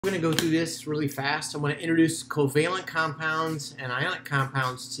I'm going to go through this really fast. I'm going to introduce covalent compounds and ionic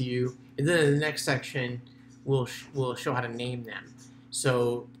compounds to you, and then in the next section we'll show how to name them.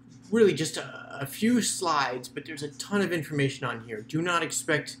 So really just a few slides, but there's a ton of information on here. Do not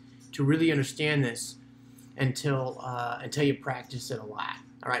expect to really understand this until you practice it a lot.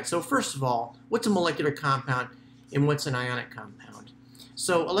 All right, so first of all, what's a molecular compound and what's an ionic compound?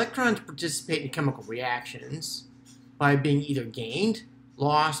 So electrons participate in chemical reactions by being either gained,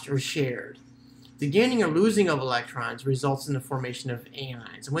 lost, or shared. The gaining or losing of electrons results in the formation of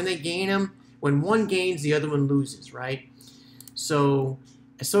anions. And when they gain them, when one gains, the other one loses, right? So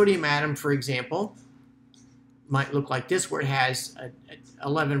a sodium atom, for example, might look like this, where it has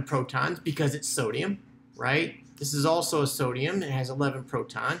 11 protons because it's sodium, right? This is also a sodium. It has 11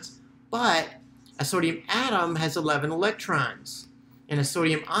 protons. But a sodium atom has 11 electrons. And a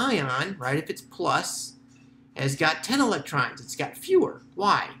sodium ion, right, if it's plus, has got 10 electrons. It's got fewer.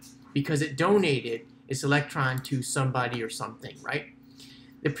 Why? Because it donated its electron to somebody or something, right?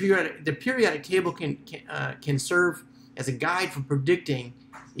 The periodic table can serve as a guide for predicting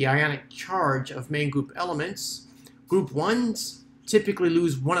the ionic charge of main group elements. Group 1s typically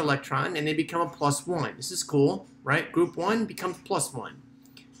lose 1 electron and they become a plus 1. This is cool, right? Group 1 becomes plus 1.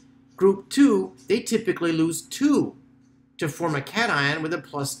 Group 2, they typically lose 2 to form a cation with a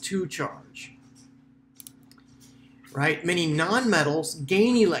plus 2 charge. Right? Many nonmetals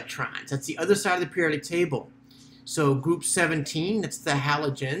gain electrons. That's the other side of the periodic table. So group 17, that's the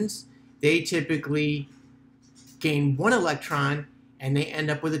halogens, they typically gain 1 electron and they end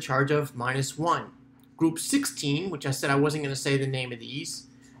up with a charge of -1. Group 16, which I said I wasn't going to say the name of these,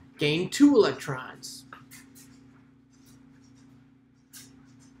 gain 2 electrons.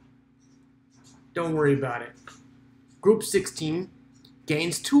 Don't worry about it. Group 16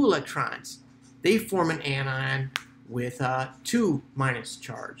 gains 2 electrons. They form an anion with a 2-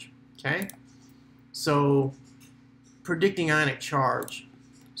 charge, okay? So, predicting ionic charge.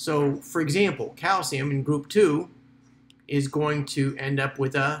 So, for example, calcium in group 2 is going to end up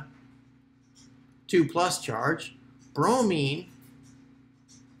with a 2+ charge. Bromine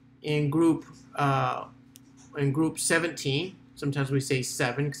in group 17, sometimes we say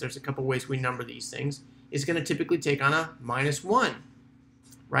 7 because there's a couple ways we number these things, is going to typically take on a -1,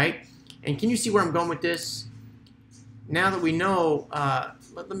 right? And can you see where I'm going with this? Now that we know,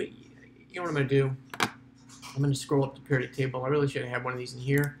 let me, you know what I'm going to do? I'm going to scroll up the periodic table. I really should have one of these in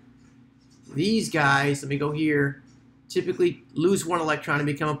here. These guys, let me go here, typically lose 1 electron and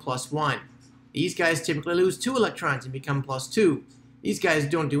become a +1. These guys typically lose 2 electrons and become +2. These guys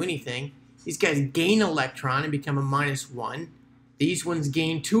don't do anything. These guys gain an electron and become a -1. These ones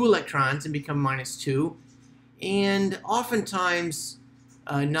gain 2 electrons and become -2. And oftentimes,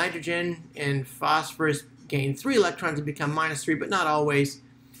 nitrogen and phosphorus gain 3 electrons and become -3, but not always.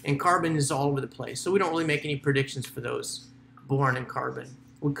 And carbon is all over the place. So we don't really make any predictions for those boron and carbon.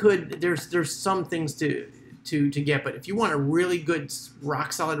 We could, there's some things to get, but if you want a really good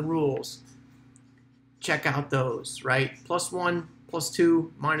rock solid rules, check out those, right? +1,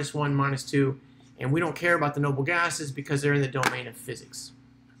 +2, -1, -2. And we don't care about the noble gases because they're in the domain of physics.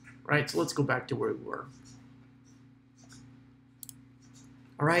 Right? So let's go back to where we were.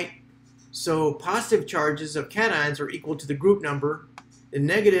 All right? So positive charges of cations are equal to the group number. The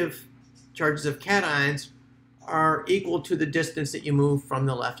negative charges of cations are equal to the distance that you move from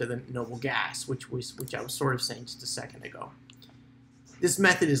the left of the noble gas, which I was sort of saying just a second ago. This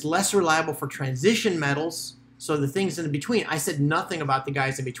method is less reliable for transition metals, so the things in between. I said nothing about the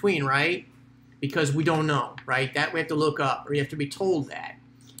guys in between, right? Because we don't know, right? That we have to look up, or you have to be told that.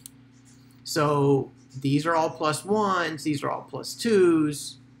 So these are all +1s, these are all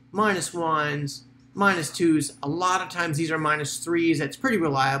 +2s, -1s, -2s. A lot of times these are -3s. That's pretty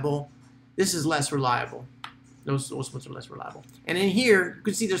reliable. This is less reliable. Those ones are less reliable. And in here, you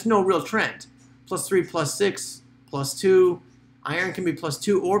can see there's no real trend. +3, +6, +2. Iron can be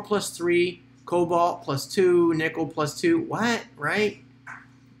 +2 or +3. Cobalt +2. Nickel +2. What? Right?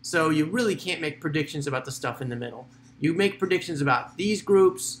 So you really can't make predictions about the stuff in the middle. You make predictions about these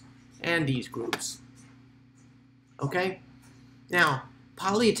groups and these groups. Okay? Now,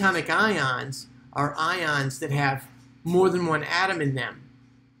 polyatomic ions are ions that have more than one atom in them.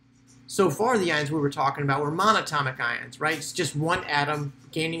 So far, the ions we were talking about were monatomic ions, right? It's just one atom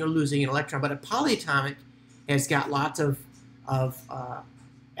gaining or losing an electron. But a polyatomic has got lots of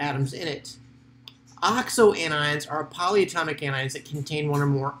atoms in it. Oxoanions are polyatomic anions that contain one or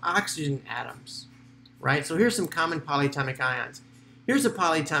more oxygen atoms, right? So here's some common polyatomic ions. Here's a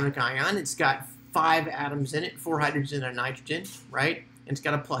polyatomic ion. It's got 5 atoms in it, 4 hydrogens and a nitrogen, right? And it's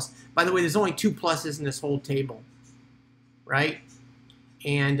got a plus. By the way, there's only 2 pluses in this whole table, right?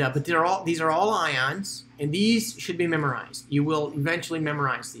 And but these are all ions, and these should be memorized. You will eventually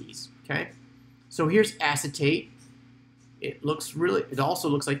memorize these. Okay. So here's acetate. It also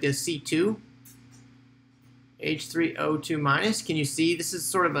looks like this: C2, H3O2 minus. Can you see? This is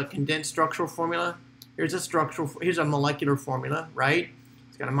sort of a condensed structural formula. Here's a molecular formula, right?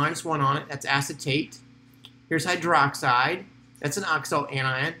 It's got a -1 on it. That's acetate. Here's hydroxide. That's an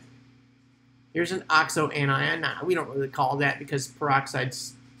oxoanion. Here's an oxoanion. Nah, we don't really call that because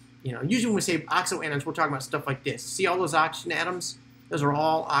peroxides, usually when we say oxoanions, we're talking about stuff like this. See all those oxygen atoms? Those are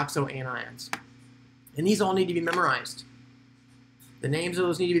all oxoanions. And these all need to be memorized. The names of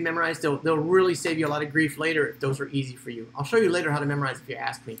those need to be memorized. They'll really save you a lot of grief later if those are easy for you. I'll show you later how to memorize if you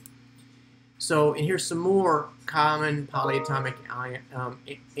ask me. So, and here's some more common polyatomic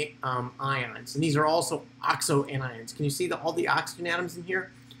ions. And these are also oxoanions. Can you see all the oxygen atoms in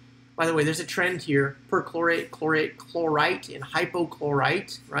here? By the way, there's a trend here: perchlorate, chlorate, chlorite, and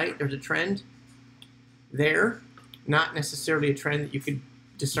hypochlorite, right? There's a trend there. Not necessarily a trend that you could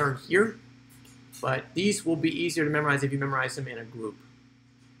discern here, but these will be easier to memorize if you memorize them in a group.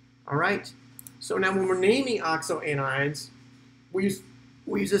 All right? So now when we're naming oxoanions, we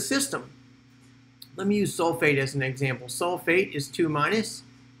use a system. Let me use sulfate as an example. Sulfate is 2-,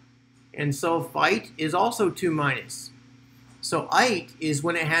 and sulfite is also 2-. So ite is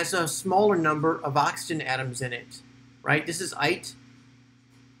when it has a smaller number of oxygen atoms in it, right? This is ite,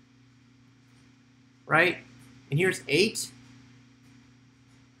 right? And here's 8,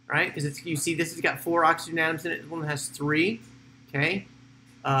 right? Because you see this has got 4 oxygen atoms in it. This one has 3, okay?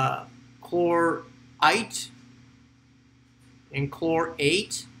 Chlorite and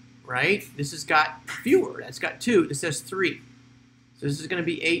chlorate, right? This has got fewer. That's got 2. This has 3. So this is going to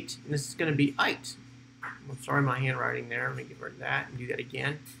be 8, and this is going to be ite. I'm sorry, my handwriting there. Let me get rid of that and do that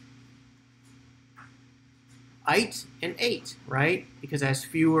again. Ite and 8, right? Because it has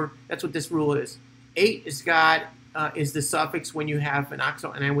fewer. That's what this rule is. 8 is the suffix when you have an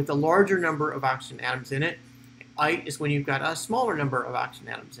oxoanion with a larger number of oxygen atoms in it. Ite is when you've got a smaller number of oxygen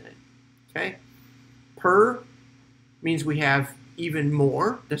atoms in it. Okay? Per means we have even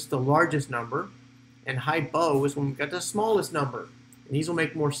more. That's the largest number. And hypo is when we've got the smallest number. And these will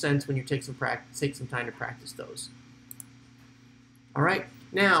make more sense when you take some time to practice those. All right.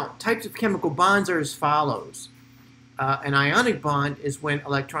 Now, types of chemical bonds are as follows. An ionic bond is when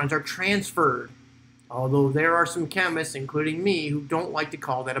electrons are transferred. Although there are some chemists, including me, who don't like to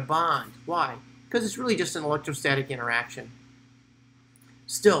call that a bond. Why? Because it's really just an electrostatic interaction.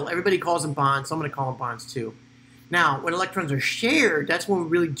 Still, everybody calls them bonds, so I'm going to call them bonds too. Now, when electrons are shared, that's when we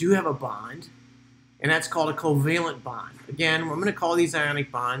really do have a bond, and that's called a covalent bond. Again, I'm going to call these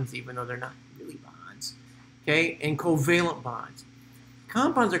ionic bonds, even though they're not really bonds. Okay, and covalent bonds.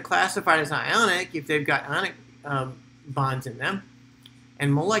 Compounds are classified as ionic if they've got ionic bonds in them,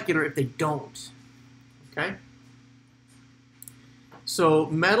 and molecular if they don't. Okay? So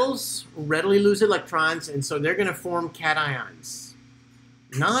metals readily lose electrons, and so they're going to form cations.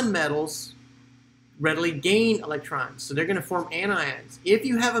 Nonmetals readily gain electrons, so they're going to form anions. If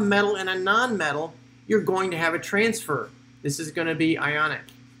you have a metal and a nonmetal, you're going to have a transfer. This is going to be ionic.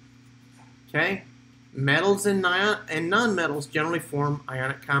 Okay? Metals and nonmetals generally form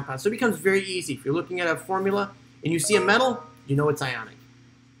ionic compounds. So it becomes very easy. If you're looking at a formula and you see a metal, you know it's ionic.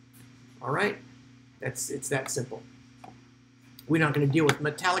 All right? It's that simple. We're not going to deal with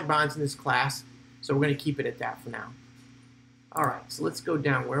metallic bonds in this class, so we're going to keep it at that for now. All right, so let's go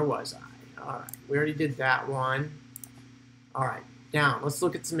down. Where was I? All right, we already did that one. All right, down. Let's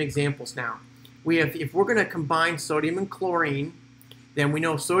look at some examples now. If we're going to combine sodium and chlorine, then we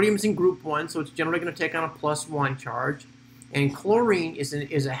know sodium's in group 1, so it's generally going to take on a +1 charge. And chlorine is a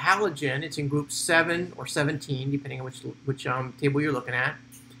halogen. It's in group 7 or 17, depending on which table you're looking at.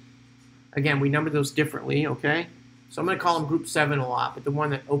 Again, we number those differently, okay? So I'm going to call them group 7 a lot, but the one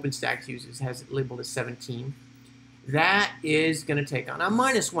that OpenStax uses has it labeled as 17. That is going to take on a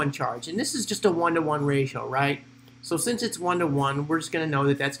 -1 charge, and this is just a 1-to-1 ratio, right? So since it's 1-to-1, we're just going to know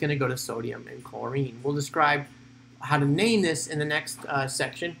that that's going to go to sodium and chlorine. We'll describe how to name this in the next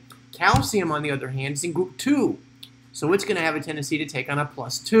section. Calcium, on the other hand, is in group 2, so it's going to have a tendency to take on a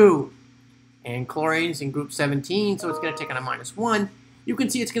 +2. And chlorine is in group 17, so it's going to take on a -1. You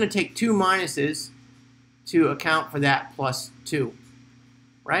can see it's going to take 2 minuses to account for that +2,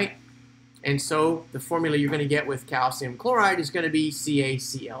 right? And so the formula you're going to get with calcium chloride is going to be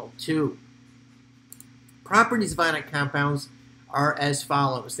CaCl2. Properties of ionic compounds are as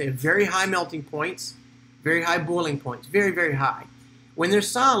follows. They have very high melting points, very high boiling points, very, very high. When they're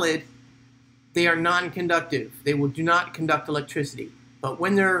solid, they are non-conductive. They do not conduct electricity. But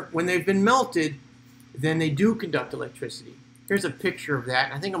when they've been melted, then they do conduct electricity. Here's a picture of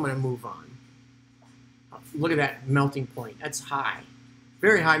that. I think I'm going to move on. Look at that melting point. That's high.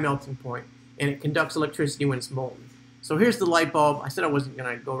 Very high melting point. And it conducts electricity when it's molten. So here's the light bulb. I said I wasn't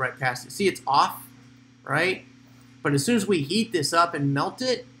going to go right past it. See, it's off, right? But as soon as we heat this up and melt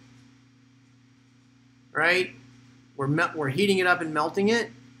it, right? We're heating it up and melting it.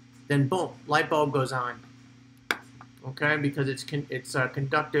 Then boom, light bulb goes on. Okay, because it's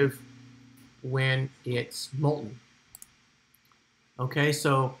conductive when it's molten. Okay,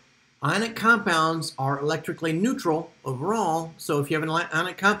 so ionic compounds are electrically neutral overall. So if you have an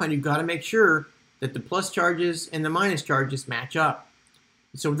ionic compound, you've got to make sure that the plus charges and the minus charges match up.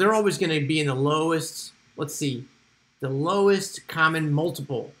 So they're always going to be in the lowest, let's see, the lowest common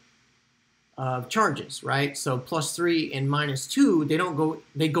multiple of charges, right? So +3 and -2,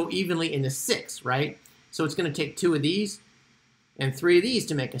 they go evenly in the 6, right? So it's going to take 2 of these and 3 of these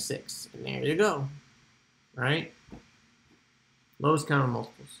to make a 6. And there you go, right? Lowest common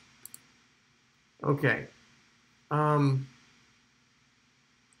multiples. Okay. I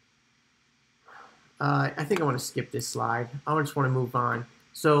think I want to skip this slide. I just want to move on.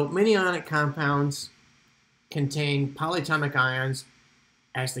 So many ionic compounds contain polyatomic ions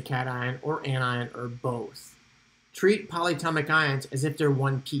as the cation or anion or both. Treat polyatomic ions as if they're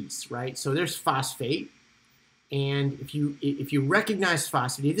one piece, right? So there's phosphate. And if you recognize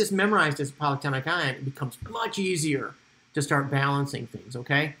phosphate, if this is memorized as a polyatomic ion, it becomes much easier to start balancing things,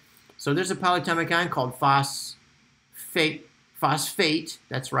 okay? So there's a polyatomic ion called phosphate,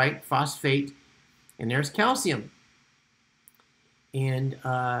 that's right, phosphate, and there's calcium. And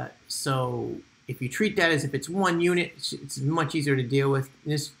so if you treat that as if it's one unit, it's much easier to deal with.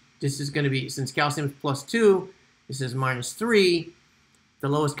 This is going to be, since calcium is +2, this is -3. The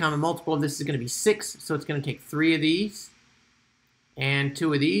lowest common multiple of this is going to be 6, so it's going to take 3 of these and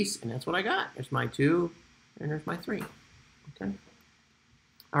 2 of these, and that's what I got. There's my 2, and there's my 3. Okay.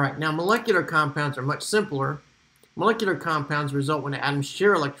 All right, now molecular compounds are much simpler. Molecular compounds result when atoms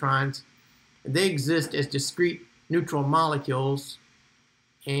share electrons. They exist as discrete neutral molecules,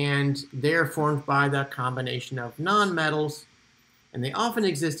 and they're formed by the combination of nonmetals, and they often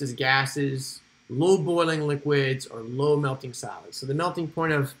exist as gases, low boiling liquids, or low melting solids. So the melting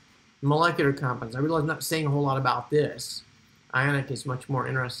point of molecular compounds, I realize I'm not saying a whole lot about this. Ionic is much more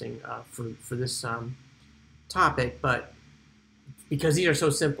interesting for this topic, but because these are so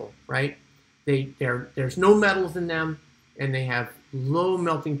simple, right? There's no metals in them, and they have low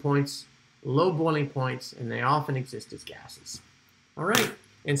melting points, low boiling points, and they often exist as gases. All right,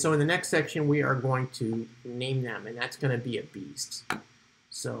 and so in the next section, we are going to name them, and that's going to be a beast.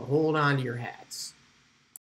 So hold on to your hats.